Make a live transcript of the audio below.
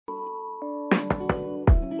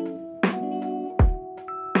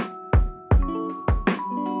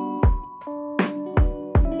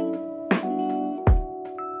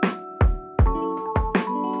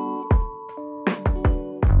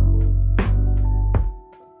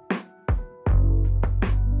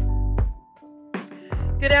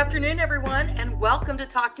Good afternoon, everyone, and welcome to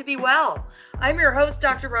Talk to Be Well. I'm your host,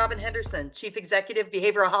 Dr. Robin Henderson, Chief Executive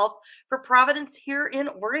Behavioral Health for Providence here in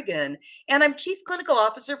Oregon, and I'm Chief Clinical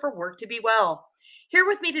Officer for Work to Be Well. Here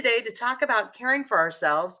with me today to talk about caring for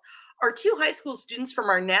ourselves are two high school students from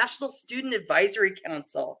our National Student Advisory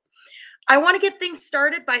Council. I want to get things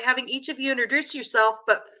started by having each of you introduce yourself,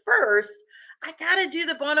 but first, I got to do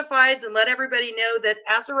the bona fides and let everybody know that,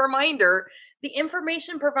 as a reminder, the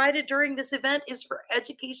information provided during this event is for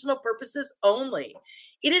educational purposes only.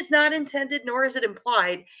 It is not intended, nor is it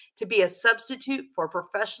implied, to be a substitute for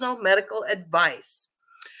professional medical advice.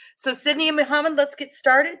 So, Sydney and Muhammad, let's get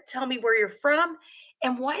started. Tell me where you're from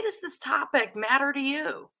and why does this topic matter to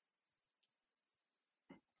you?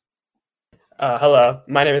 Hello,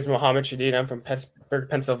 my name is Mohammed Shadid. I'm from Pittsburgh,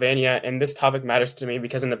 Pennsylvania, and this topic matters to me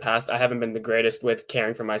because in the past I haven't been the greatest with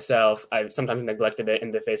caring for myself. I've sometimes neglected it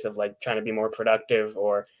in the face of like trying to be more productive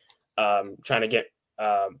or trying to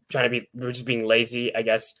be just being lazy, I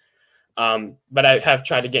guess. But I have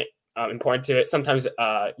tried to get important to it. Sometimes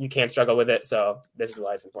you can struggle with it, so this is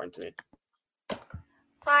why it's important to me.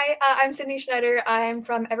 Hi, I'm Sydney Schneider. I'm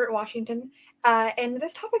from Everett, Washington. And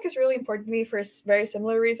this topic is really important to me for very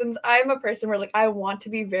similar reasons. I'm a person where I want to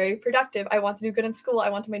be very productive. I want to do good in school.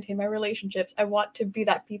 I want to maintain my relationships. I want to be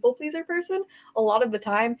that people pleaser person a lot of the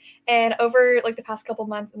time. And over the past couple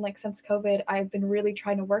months and since COVID, I've been really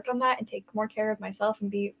trying to work on that and take more care of myself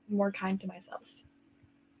and be more kind to myself.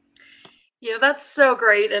 That's so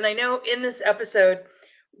great. And I know in this episode,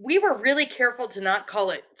 we were really careful to not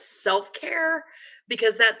call it self-care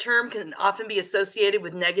because that term can often be associated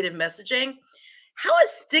with negative messaging. How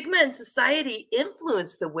has stigma in society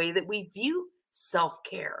influenced the way that we view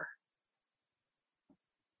self-care?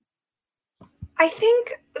 I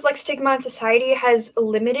think stigma in society has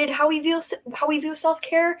limited how we view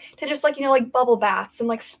self-care to just bubble baths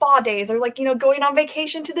and spa days or going on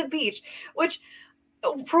vacation to the beach, which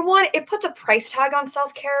for one, it puts a price tag on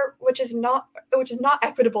self-care, which is not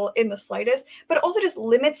equitable in the slightest, but it also just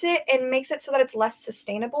limits it and makes it so that it's less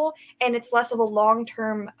sustainable and it's less of a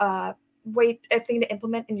long-term thing to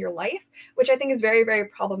implement in your life, which I think is very, very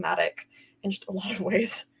problematic in just a lot of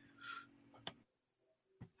ways.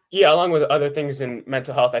 Yeah, along with other things in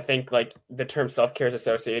mental health, I think the term self-care is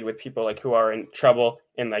associated with people who are in trouble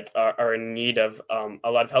and are in need of a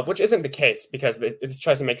lot of help, which isn't the case because it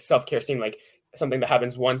tries to make self-care seem like something that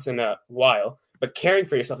happens once in a while. But caring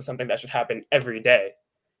for yourself is something that should happen every day.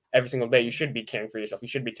 Every single day, you should be caring for yourself. You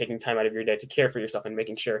should be taking time out of your day to care for yourself and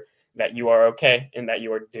making sure that you are okay and that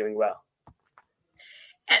you are doing well.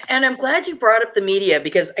 And I'm glad you brought up the media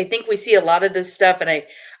because I think we see a lot of this stuff, and I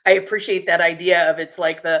appreciate that idea of it's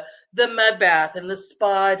like the mud bath and the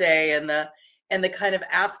spa day and the kind of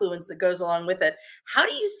affluence that goes along with it. How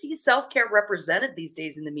do you see self-care represented these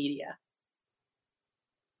days in the media?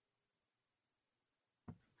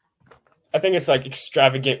 I think it's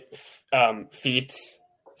extravagant feats,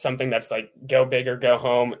 something that's go big or go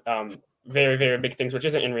home. Very, very big things, which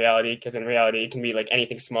isn't in reality, because in reality, it can be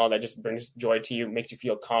anything small that just brings joy to you, makes you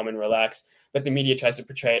feel calm and relaxed. But the media tries to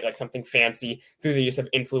portray it like something fancy through the use of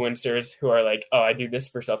influencers who are oh, I do this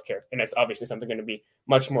for self-care. And it's obviously something going to be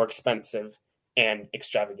much more expensive and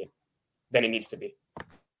extravagant than it needs to be.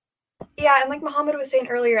 Yeah, and like Muhammad was saying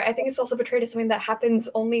earlier, I think it's also portrayed as something that happens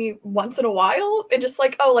only once in a while. And just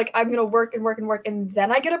I'm going to work and work and work and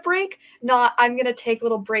then I get a break, not I'm going to take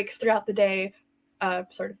little breaks throughout the day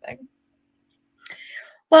sort of thing.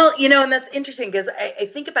 Well, and that's interesting because I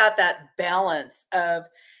think about that balance of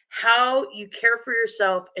how you care for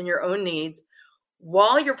yourself and your own needs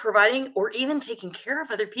while you're providing or even taking care of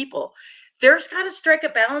other people. There's got to strike a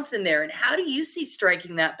balance in there. And how do you see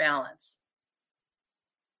striking that balance?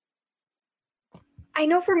 I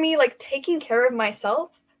know for me, taking care of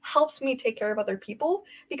myself helps me take care of other people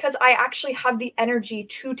because I actually have the energy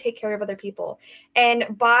to take care of other people.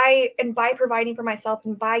 And by providing for myself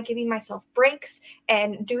and by giving myself breaks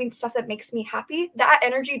and doing stuff that makes me happy, that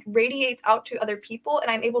energy radiates out to other people and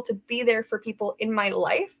I'm able to be there for people in my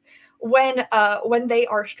life when they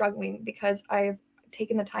are struggling because I've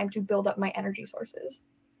taken the time to build up my energy sources.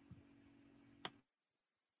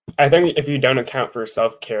 I think if you don't account for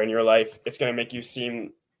self-care in your life, it's going to make you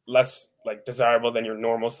seem less desirable than your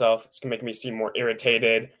normal self. It's going to make me seem more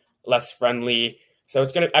irritated, less friendly. So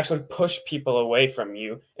it's going to actually push people away from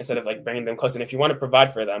you instead of bringing them close. And if you want to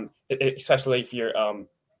provide for them, especially if you're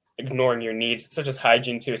ignoring your needs, such as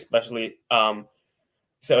hygiene too, especially.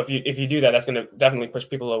 So if you do that, that's going to definitely push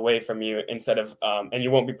people away from you instead of, and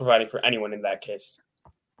you won't be providing for anyone in that case.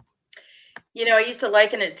 I used to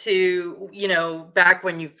liken it to, back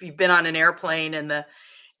when you've been on an airplane and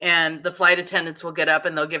and the flight attendants will get up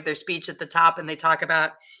and they'll give their speech at the top, and they talk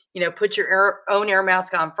about, put your own air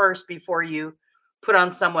mask on first before you put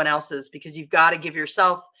on someone else's, because you've got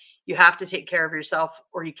to you have to take care of yourself,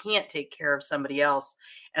 or you can't take care of somebody else.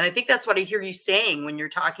 And I think that's what I hear you saying when you're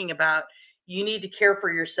talking about you need to care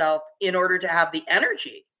for yourself in order to have the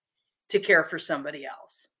energy to care for somebody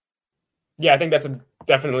else. Yeah, I think that's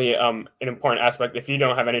definitely an important aspect. If you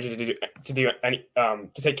don't have energy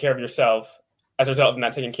to take care of yourself, as a result of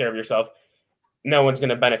not taking care of yourself, no one's going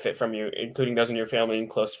to benefit from you, including those in your family and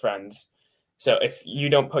close friends. So if you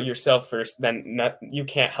don't put yourself first, then you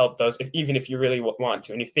can't help those, even if you really want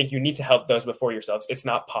to. And you think you need to help those before yourselves, it's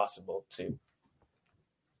not possible to.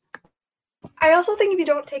 I also think if you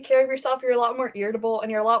don't take care of yourself, you're a lot more irritable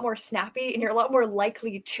and you're a lot more snappy and you're a lot more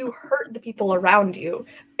likely to hurt the people around you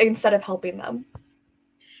instead of helping them.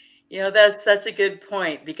 That's such a good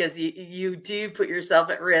point, because you do put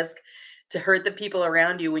yourself at risk to hurt the people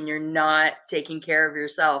around you when you're not taking care of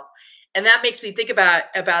yourself. And that makes me think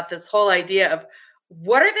about this whole idea of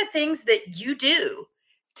what are the things that you do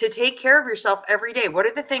to take care of yourself every day? What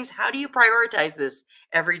are the things, how do you prioritize this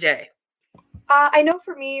every day? I know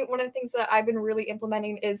for me, one of the things that I've been really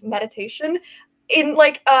implementing is meditation.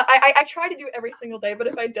 I try to do it every single day, but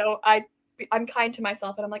if I don't, I'm kind to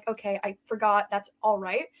myself and I'm like, okay, I forgot, that's all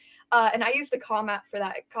right. And I use the Calm app for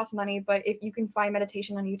that. It costs money, but if you can find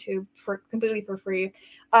meditation on YouTube completely for free.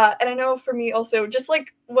 And I know for me also, just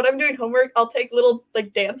like when I'm doing homework, I'll take little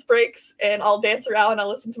like dance breaks and I'll dance around. I'll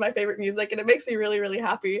listen to my favorite music and it makes me really, really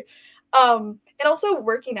happy. And also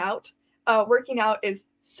working out. Working out is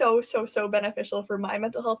so beneficial for my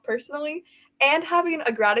mental health personally, and having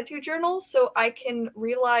a gratitude journal so I can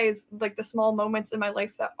realize like the small moments in my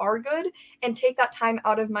life that are good and take that time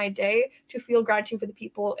out of my day to feel gratitude for the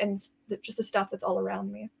people and just the stuff that's all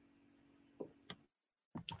around me.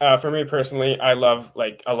 For me personally, I love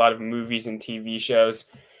like a lot of movies and TV shows.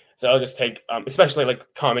 So I'll just take, especially like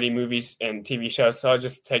comedy movies and TV shows. So I'll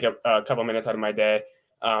just take a couple minutes out of my day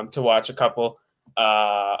to watch a couple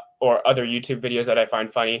or other YouTube videos that I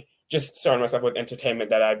find funny, just surround myself with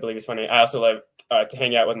entertainment that I believe is funny. I also love to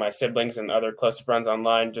hang out with my siblings and other close friends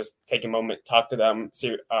online, just take a moment, talk to them,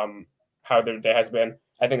 see how their day has been.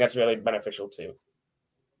 I think that's really beneficial too.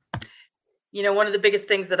 One of the biggest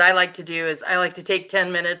things that I like to do is I like to take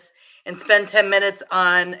 10 minutes and spend 10 minutes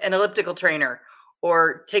on an elliptical trainer,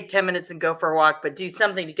 or take 10 minutes and go for a walk, but do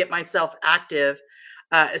something to get myself active,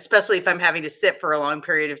 especially if I'm having to sit for a long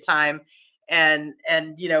period of time and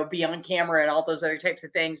be on camera and all those other types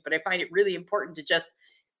of things. But I find it really important to just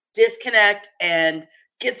disconnect and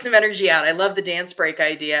get some energy out. I love the dance break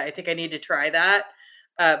idea. I think I need to try that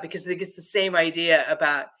because I think it's the same idea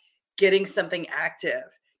about getting something active.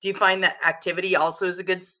 Do you find that activity also is a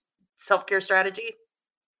good self-care strategy?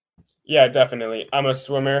 Yeah, definitely. I'm a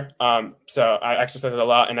swimmer, so I exercise a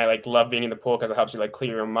lot, and I love being in the pool because it helps you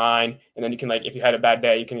clear your mind. And then you can if you had a bad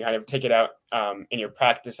day, you can kind of take it out in your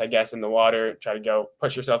practice, I guess, in the water. Try to go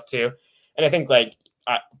push yourself too. And I think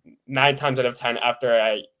 9 times out of 10 after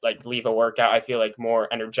I leave a workout, I feel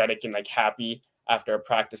more energetic and happy after a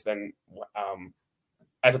practice than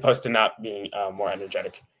as opposed to not being more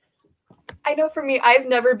energetic. I know for me, I've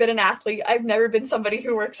never been an athlete. I've never been somebody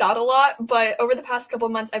who works out a lot, but over the past couple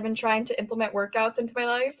of months, I've been trying to implement workouts into my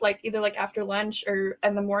life, either after lunch or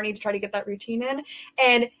in the morning to try to get that routine in.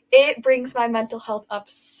 And it brings my mental health up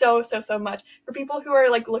so much. For people who are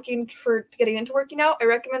looking for getting into working out, I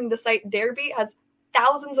recommend the site Darebeat. Has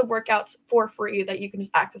thousands of workouts for free that you can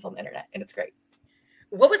just access on the internet, and it's great.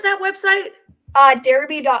 What was that website?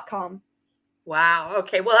 Darebeat.com. Wow.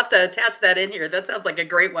 Okay. We'll have to attach that in here. That sounds like a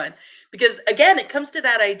great one, because again, it comes to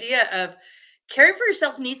that idea of caring for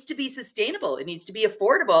yourself needs to be sustainable. It needs to be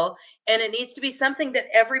affordable, and it needs to be something that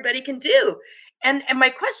everybody can do. And my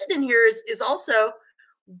question in here is also,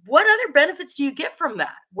 what other benefits do you get from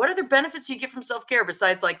that? What other benefits do you get from self-care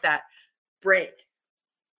besides that break?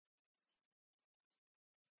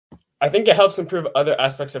 I think it helps improve other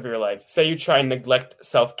aspects of your life. Say you try and neglect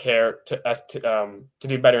self-care to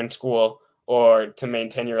do better in school, or to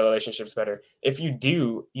maintain your relationships better. If you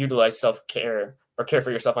do utilize self-care or care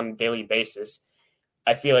for yourself on a daily basis,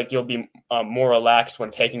 I feel you'll be more relaxed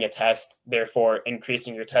when taking a test, therefore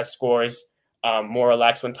increasing your test scores, more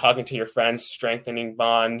relaxed when talking to your friends, strengthening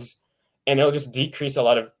bonds, and it'll just decrease a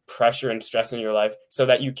lot of pressure and stress in your life so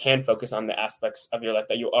that you can focus on the aspects of your life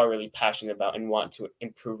that you are really passionate about and want to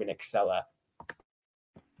improve and excel at.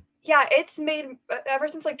 Yeah, it's made ever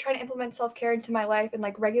since like trying to implement self-care into my life and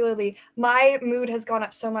like regularly, my mood has gone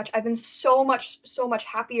up so much. I've been so much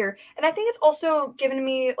happier. And I think it's also given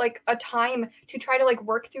me like a time to try to like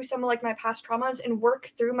work through some of like my past traumas and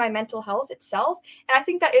work through my mental health itself. And I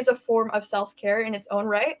think that is a form of self-care in its own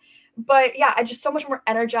right. But yeah, I just so much more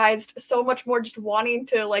energized, so much more just wanting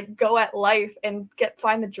to like go at life and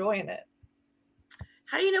find the joy in it.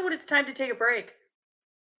 How do you know when it's time to take a break?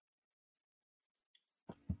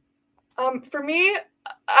 For me,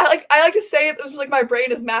 I like to say it was like my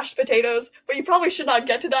brain is mashed potatoes, but you probably should not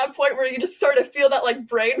get to that point where you just sort of feel that like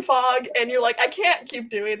brain fog and you're like, I can't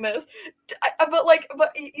keep doing this. But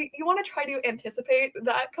you want to try to anticipate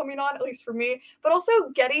that coming on, at least for me, but also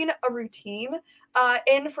getting a routine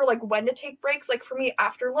in for like when to take breaks. Like for me,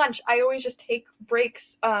 after lunch, I always just take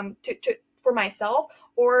breaks to for myself,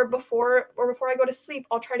 or before I go to sleep,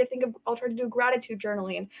 I'll try to do gratitude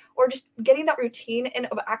journaling, or just getting that routine in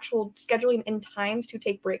of actual scheduling in times to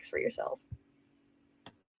take breaks for yourself.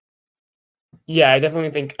 Yeah, I definitely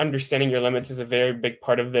think understanding your limits is a very big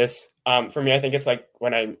part of this. For me, I think it's like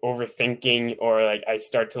when I'm overthinking or like I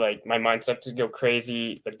start to like my mind starts to go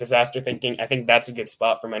crazy, like disaster thinking. I think that's a good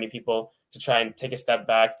spot for many people to try and take a step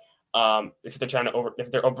back. If they're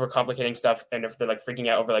if they're overcomplicating stuff and if they're like freaking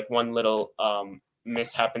out over like one little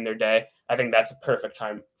mishap in their day, I think that's a perfect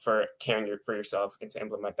time for caring for yourself and to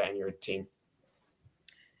implement that in your routine.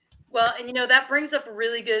 Well, and that brings up a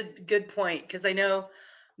really good point, because I know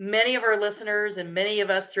many of our listeners and many of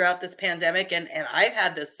us throughout this pandemic, and I've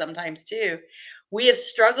had this sometimes too, we have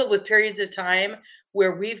struggled with periods of time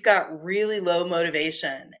where we've got really low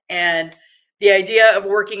motivation. And the idea of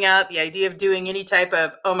working out, the idea of doing any type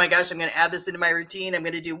of, oh my gosh, I'm going to add this into my routine. I'm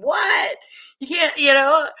going to do what? You can't, you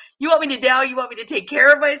want me to you want me to take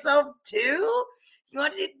care of myself too? You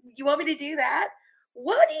want me to do that?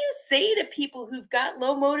 What do you say to people who've got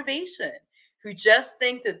low motivation, who just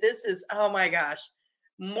think that this is, oh my gosh,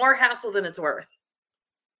 more hassle than it's worth?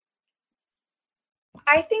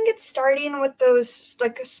 I think it's starting with those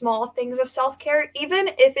like small things of self-care, even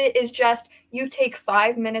if it is just you take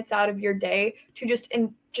 5 minutes out of your day to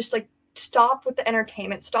just like stop with the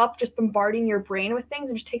entertainment, stop just bombarding your brain with things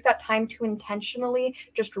and just take that time to intentionally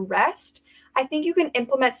just rest. I think you can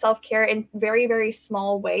implement self-care in very, very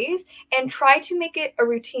small ways and try to make it a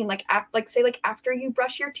routine. Like say like after you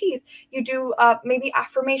brush your teeth, you do maybe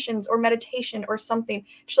affirmations or meditation or something.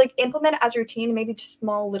 Just like implement it as a routine, maybe just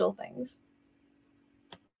small little things.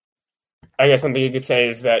 I guess something you could say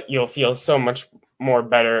is that you'll feel so much more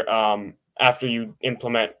better after you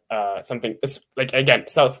implement something. Like again,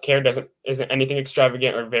 self-care isn't anything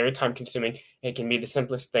extravagant or very time consuming. It can be the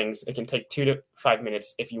simplest things. It can take 2 to 5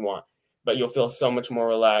 minutes if you want, but you'll feel so much more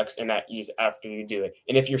relaxed and at ease after you do it.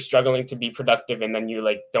 And if you're struggling to be productive and then you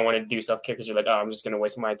like don't want to do self-care because you're like, oh, I'm just going to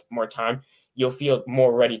waste more time, you'll feel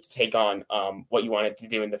more ready to take on what you wanted to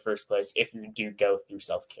do in the first place if you do go through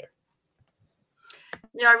self-care.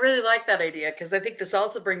 I really like that idea, because I think this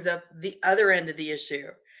also brings up the other end of the issue.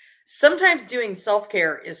 Sometimes doing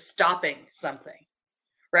self-care is stopping something,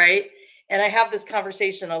 right? And I have this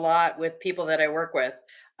conversation a lot with people that I work with.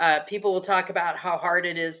 People will talk about how hard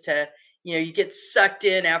it is to, you get sucked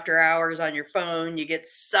in after hours on your phone, you get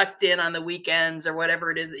sucked in on the weekends or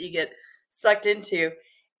whatever it is that you get sucked into.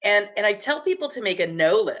 And I tell people to make a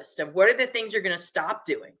no list of what are the things you're going to stop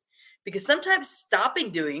doing, because sometimes stopping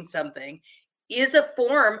doing something is a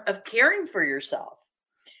form of caring for yourself.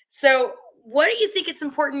 So what do you think it's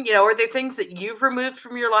important? Are there things that you've removed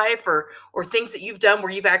from your life or things that you've done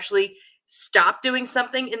where you've actually stopped doing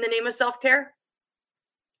something in the name of self-care?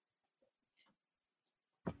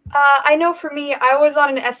 I know for me, I was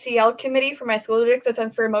on an SEL committee for my school district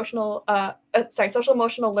that's for social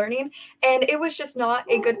emotional learning, and it was just not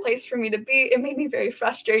a good place for me to be. It made me very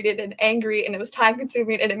frustrated and angry, and it was time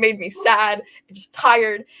consuming, and it made me sad and just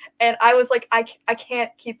tired. And I was like, I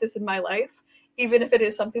can't keep this in my life, even if it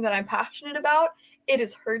is something that I'm passionate about. It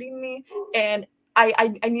is hurting me, and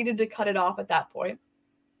I needed to cut it off at that point.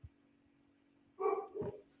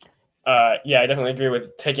 Yeah, I definitely agree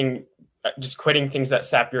with just quitting things that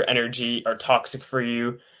sap your energy, are toxic for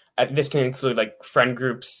you. This can include like friend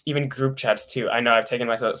groups, even group chats too. I know I've taken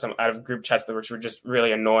myself some out of group chats which were just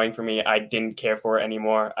really annoying for me. I didn't care for it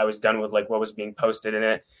anymore. I was done with like what was being posted in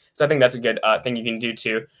it. So I think that's a good thing you can do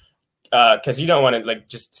too, because you don't want to like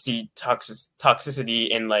just see toxicity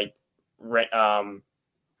in like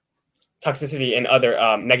toxicity and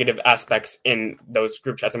other negative aspects in those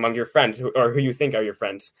group chats among your friends who you think are your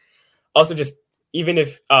friends. Also, just even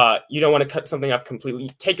if you don't want to cut something off completely,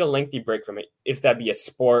 take a lengthy break from it. If that be a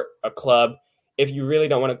sport, a club, if you really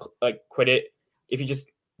don't want to quit it, if you just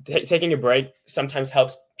taking a break sometimes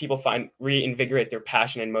helps people reinvigorate their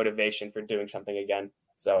passion and motivation for doing something again.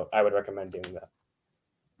 So I would recommend doing that.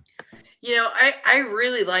 I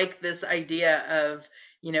really like this idea of,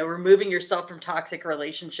 removing yourself from toxic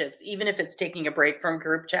relationships, even if it's taking a break from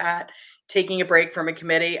group chat, taking a break from a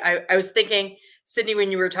committee. I was thinking, Sydney,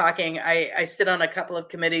 when you were talking, I sit on a couple of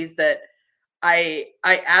committees that I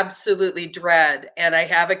absolutely dread. And I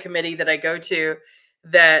have a committee that I go to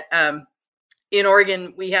that in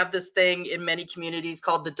Oregon, we have this thing in many communities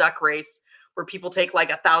called the duck race, where people take like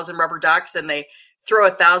 1,000 rubber ducks and they throw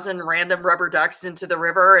 1,000 random rubber ducks into the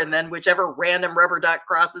river. And then whichever random rubber duck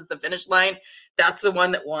crosses the finish line, that's the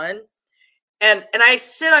one that won. And I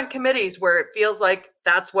sit on committees where it feels like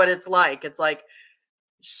that's what it's like. It's like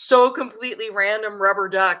so completely random rubber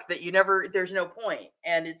duck that there's no point.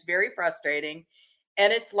 And it's very frustrating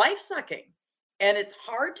and it's life sucking. And it's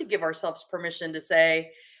hard to give ourselves permission to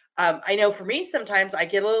say, I know for me, sometimes I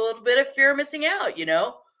get a little bit of fear of missing out,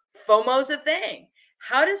 FOMO's a thing.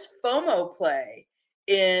 How does FOMO play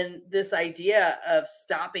in this idea of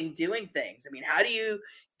stopping doing things? I mean, how do you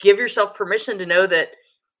give yourself permission to know that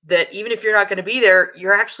even if you're not going to be there,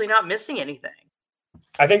 you're actually not missing anything?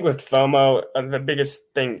 I think with FOMO, the biggest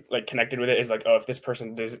thing like connected with it is like, oh, if this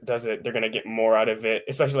person does it, they're going to get more out of it.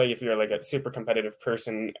 Especially if you're like a super competitive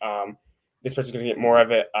person, this person's going to get more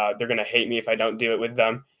of it. They're going to hate me if I don't do it with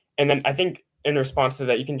them. And then I think in response to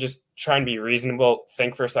that, you can just try and be reasonable,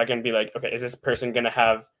 think for a second, be like, okay, is this person going to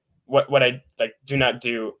have what I like do not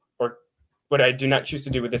do, or what I do not choose to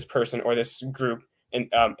do with this person or this group?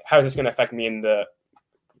 And how is this going to affect me in the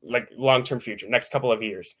like long-term future, next couple of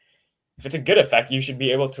years? If it's a good effect, you should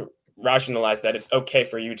be able to rationalize that it's okay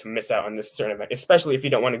for you to miss out on this certain event, especially if you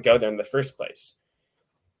don't want to go there in the first place.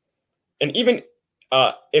 And even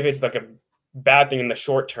if it's like a bad thing in the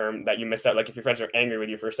short term that you missed out, like if your friends are angry with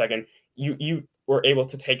you for a second, you were able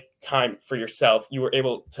to take time for yourself. You were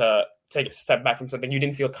able to take a step back from something you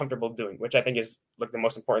didn't feel comfortable doing, which I think is like the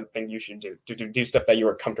most important thing you should do, to do stuff that you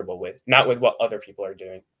are comfortable with, not with what other people are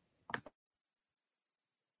doing.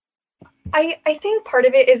 I think part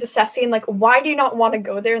of it is assessing like, why do you not want to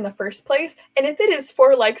go there in the first place? And if it is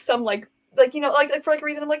for like some like for like a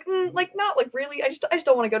reason, I'm like, not like really, I just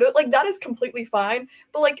don't want to go to it. Like that is completely fine.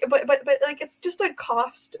 But like it's just a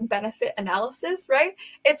cost benefit analysis, right?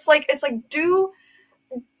 It's like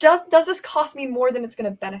does this cost me more than it's going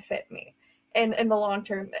to benefit me in the long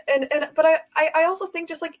term? But I also think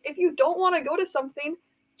just like, if you don't want to go to something,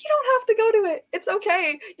 you don't have to go to it. It's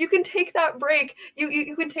okay. You can take that break.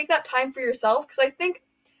 You can take that time for yourself. Because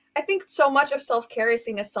I think so much of self-care is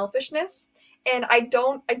seen as selfishness, and I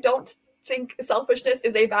don't think selfishness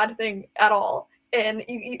is a bad thing at all. And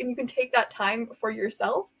you can take that time for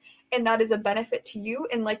yourself, and that is a benefit to you.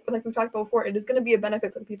 And like we've talked about before, it is going to be a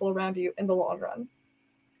benefit for the people around you in the long run.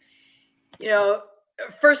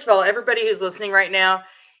 First of all, everybody who's listening right now,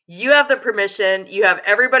 you have the permission. You have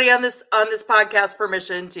everybody on this podcast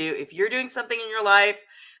permission to, if you're doing something in your life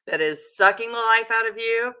that is sucking the life out of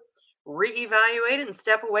you, reevaluate and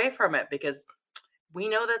step away from it, because we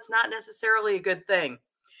know that's not necessarily a good thing.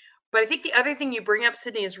 But I think the other thing you bring up,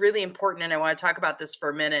 Sydney, is really important, and I want to talk about this for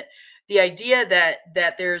a minute. The idea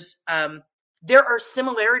that there are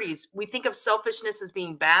similarities. We think of selfishness as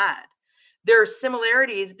being bad. There are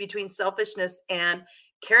similarities between selfishness and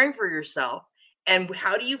caring for yourself. And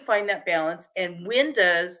how do you find that balance? And when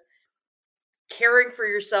does caring for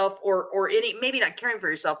yourself or maybe not caring for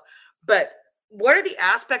yourself, but what are the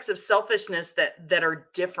aspects of selfishness that are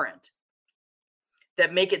different,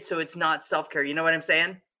 that make it so it's not self-care? You know what I'm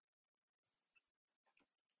saying?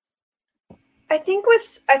 I think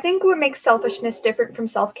what makes selfishness different from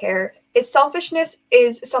self-care is selfishness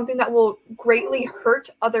is something that will greatly hurt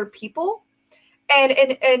other people. And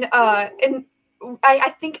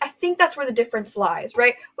I think that's where the difference lies,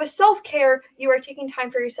 right? With self-care, you are taking time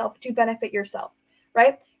for yourself to benefit yourself,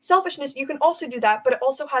 right? Selfishness, you can also do that, but it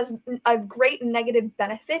also has a great negative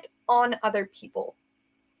benefit on other people.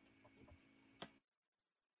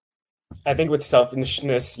 I think with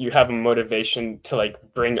selfishness, you have a motivation to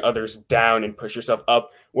like bring others down and push yourself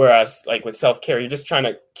up. Whereas like with self-care, you're just trying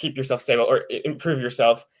to keep yourself stable or improve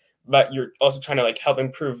yourself, but you're also trying to like help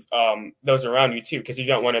improve those around you too, because you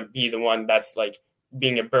don't want to be the one that's like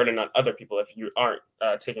being a burden on other people if you aren't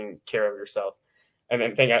taking care of yourself. And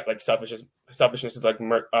then think like selfishness is like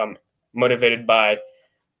motivated by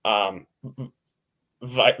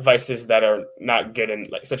vices that are not good, and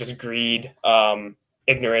like such as greed,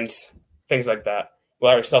 ignorance, things like that.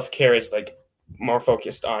 While our self-care is like more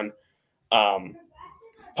focused on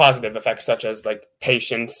positive effects such as like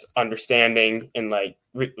patience, understanding, and like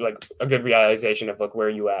a good realization of like where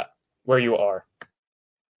you are.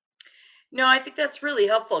 No, I think that's really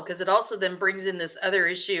helpful because it also then brings in this other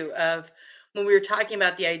issue of when we were talking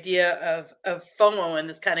about the idea of FOMO, and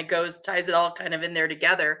this kind of ties it all kind of in there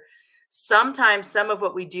together. Sometimes some of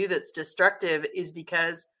what we do that's destructive is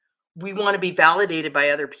because we want to be validated by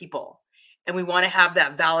other people, and we want to have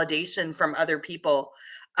that validation from other people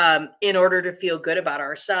in order to feel good about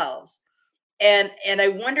ourselves. And I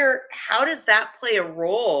wonder, how does that play a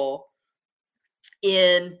role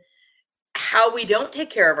in how we don't take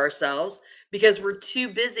care of ourselves because we're too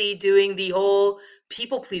busy doing the whole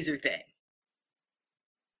people pleaser thing?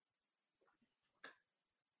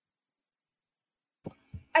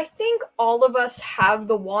 I think all of us have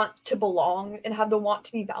the want to belong and have the want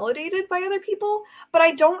to be validated by other people, but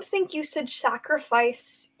I don't think you should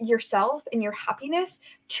sacrifice yourself and your happiness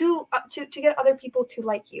to get other people to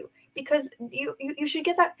like you, because you should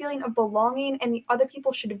get that feeling of belonging, and the other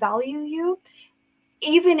people should value you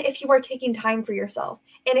even if you are taking time for yourself.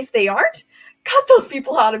 And if they aren't, cut those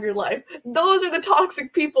people out of your life. Those are the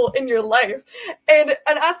toxic people in your life. And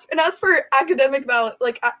as for academic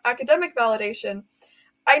validation,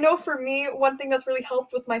 I know for me, one thing that's really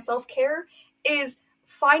helped with my self-care is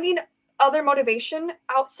finding other motivation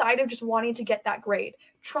outside of just wanting to get that grade,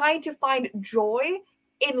 trying to find joy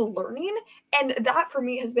in learning. And that for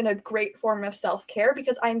me has been a great form of self-care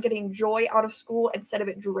because I'm getting joy out of school instead of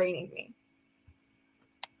it draining me.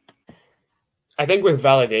 I think with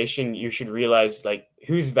validation, you should realize like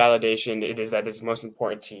whose validation it is that is most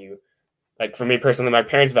important to you. Like for me personally, my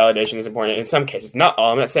parents' validation is important in some cases. Not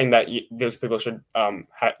all. I'm not saying that those people should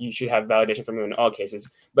you should have validation from them in all cases,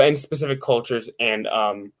 but in specific cultures and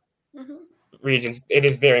regions, it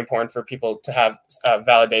is very important for people to have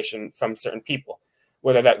validation from certain people,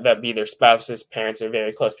 whether that be their spouses, parents, or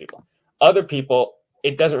very close people. Other people,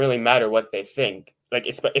 it doesn't really matter what they think. Like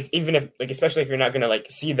especially if you're not gonna like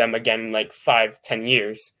see them again in like 5-10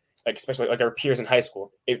 years. Like especially like our peers in high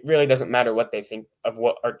school, it really doesn't matter what they think of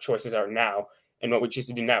what our choices are now and what we choose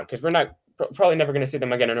to do now, because we're not probably never going to see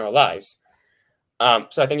them again in our lives.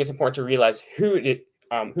 So I think it's important to realize whose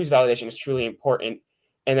validation is truly important,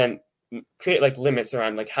 and then create like limits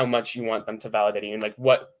around like how much you want them to validate you and like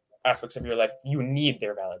what aspects of your life you need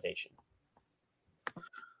their validation.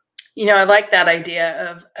 I like that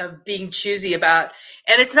idea of being choosy about,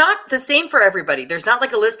 and it's not the same for everybody. There's not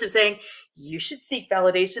like a list of saying, you should seek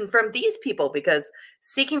validation from these people, because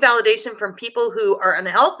seeking validation from people who are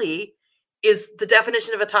unhealthy is the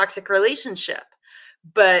definition of a toxic relationship.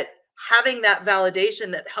 But having that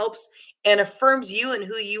validation that helps and affirms you and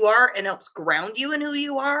who you are and helps ground you in who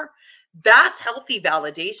you are, that's healthy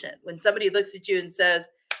validation. When somebody looks at you and says,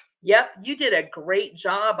 yep, you did a great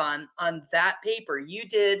job on that paper. You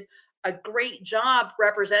did a great job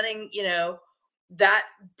representing, that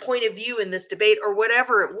point of view in this debate, or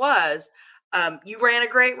whatever it was. You ran a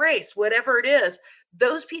great race, whatever it is.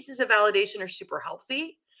 Those pieces of validation are super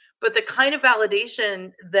healthy, but the kind of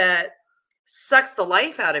validation that sucks the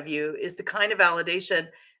life out of you is the kind of validation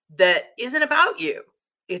that isn't about you.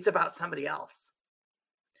 It's about somebody else.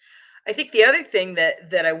 I think the other thing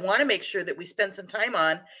that I want to make sure that we spend some time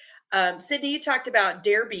on, Sydney, you talked about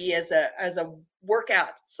Dare-B as a workout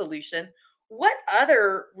solution. What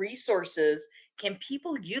other resources can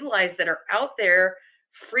people utilize that are out there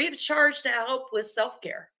free of charge to help with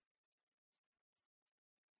self-care?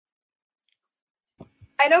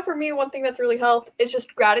 I know for me, one thing that's really helped is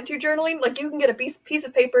just gratitude journaling. Like you can get a piece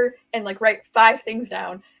of paper and like write 5 things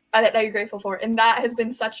down that you're grateful for. And that has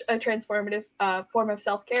been such a transformative form of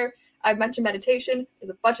self-care. I've mentioned meditation. There's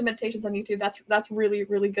a bunch of meditations on YouTube. That's really,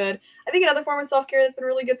 really good. I think another form of self-care that's been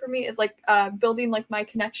really good for me is like building like my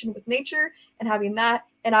connection with nature and having that.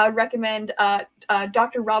 And I would recommend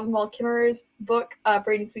Dr. Robin Wall Kimmerer's book,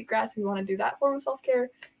 Braiding Sweetgrass, if you want to do that form of self-care.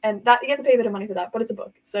 And that you have to pay a bit of money for that, but it's a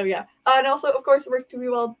book. So yeah. And also, of course,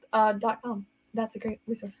 worktobewell.com. That's a great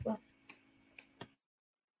resource as well.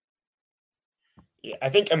 Yeah, I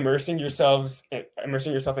think immersing yourself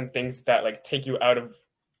in things that like take you out of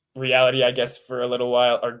reality, I guess, for a little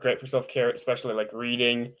while are great for self-care, especially like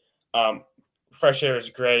reading. Fresh air is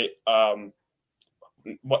great.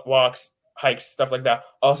 Walks, hikes, stuff like that.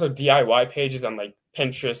 Also DIY pages on like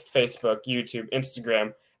Pinterest, Facebook, YouTube,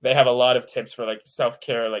 Instagram. They have a lot of tips for like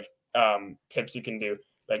self-care, like tips you can do,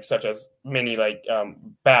 like such as mini like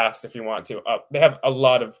baths if you want to. They have a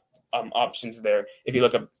lot of options there. If you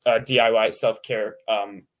look up DIY self-care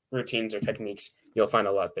routines or techniques, you'll find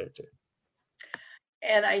a lot there too.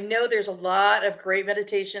 And I know there's a lot of great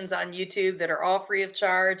meditations on YouTube that are all free of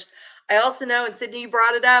charge. I also know, and Sydney, you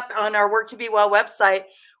brought it up on our Work to Be Well website,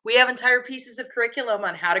 we have entire pieces of curriculum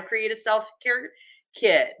on how to create a self-care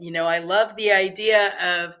kit. I love the idea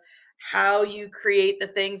of how you create the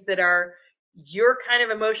things that are your kind of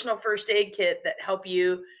emotional first aid kit that help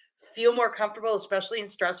you feel more comfortable, especially in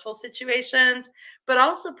stressful situations, but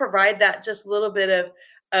also provide that just little bit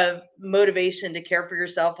of motivation to care for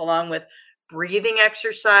yourself, along with breathing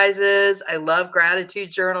exercises. I love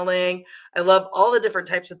gratitude journaling. I love all the different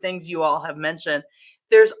types of things you all have mentioned.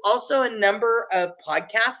 There's also a number of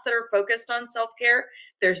podcasts that are focused on self-care.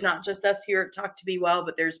 There's not just us here at Talk to Be Well,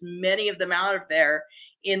 but there's many of them out of there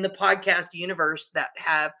in the podcast universe that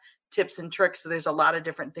have tips and tricks. So there's a lot of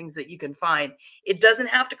different things that you can find. It doesn't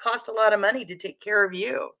have to cost a lot of money to take care of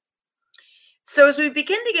you. So as we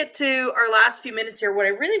begin to get to our last few minutes here, what I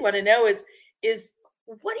really want to know is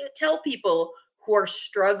what do you tell people who are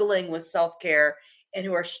struggling with self-care and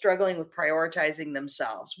who are struggling with prioritizing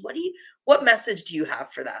themselves? What message do you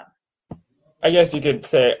have for them? I guess you could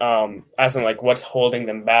say, as in like what's holding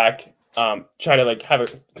them back. Try to like have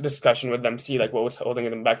a discussion with them, see like what was holding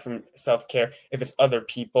them back from self-care. If it's other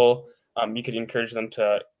people, you could encourage them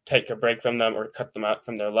to take a break from them or cut them out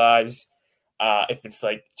from their lives. If it's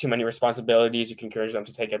like too many responsibilities, you can encourage them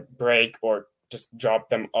to take a break or just drop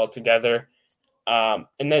them altogether. And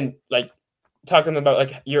then like talk to them about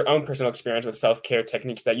like your own personal experience with self-care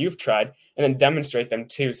techniques that you've tried, and then demonstrate them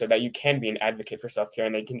too, so that you can be an advocate for self-care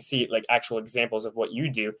and they can see like actual examples of what you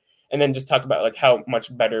do. And then just talk about like how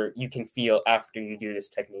much better you can feel after you do this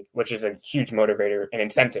technique, which is a huge motivator and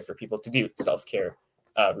incentive for people to do self-care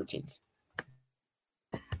routines.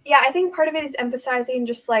 Yeah, I think part of it is emphasizing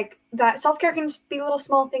just like that self-care can just be little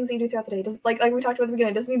small things that you do throughout the day. Like we talked about at the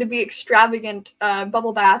beginning, it doesn't need to be extravagant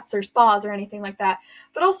bubble baths or spas or anything like that.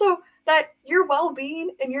 But also that your well-being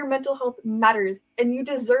and your mental health matters, and you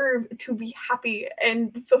deserve to be happy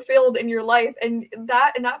and fulfilled in your life. And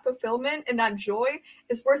that fulfillment and that joy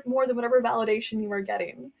is worth more than whatever validation you are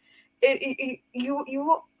getting.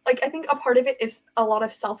 You like, I think a part of it is a lot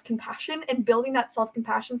of self-compassion and building that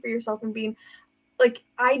self-compassion for yourself and being like,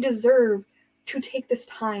 I deserve to take this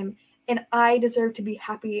time and I deserve to be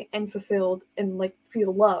happy and fulfilled and like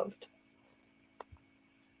feel loved.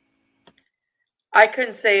 I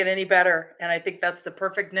couldn't say it any better. And I think that's the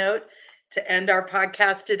perfect note to end our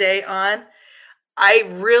podcast today on. I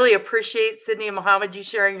really appreciate, Sydney and Mohammed, you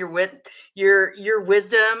sharing your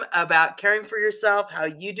wisdom about caring for yourself, how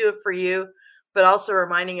you do it for you, but also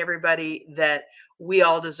reminding everybody that we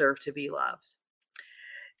all deserve to be loved.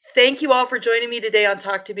 Thank you all for joining me today on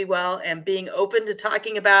Talk to Be Well and being open to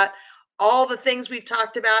talking about all the things we've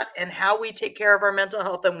talked about and how we take care of our mental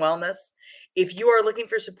health and wellness. If you are looking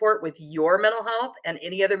for support with your mental health and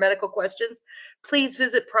any other medical questions, please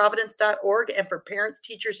visit providence.org. And for parents,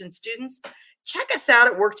 teachers, and students, check us out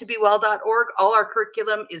at worktobewell.org. All our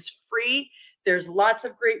curriculum is free. There's lots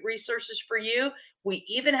of great resources for you. We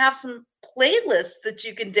even have some playlists that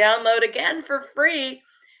you can download again for free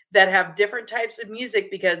that have different types of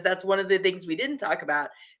music, because that's one of the things we didn't talk about,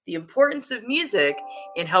 the importance of music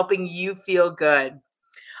in helping you feel good.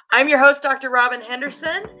 I'm your host, Dr. Robin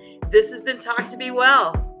Henderson. This has been Talk to Be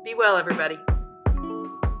Well. Be well, everybody.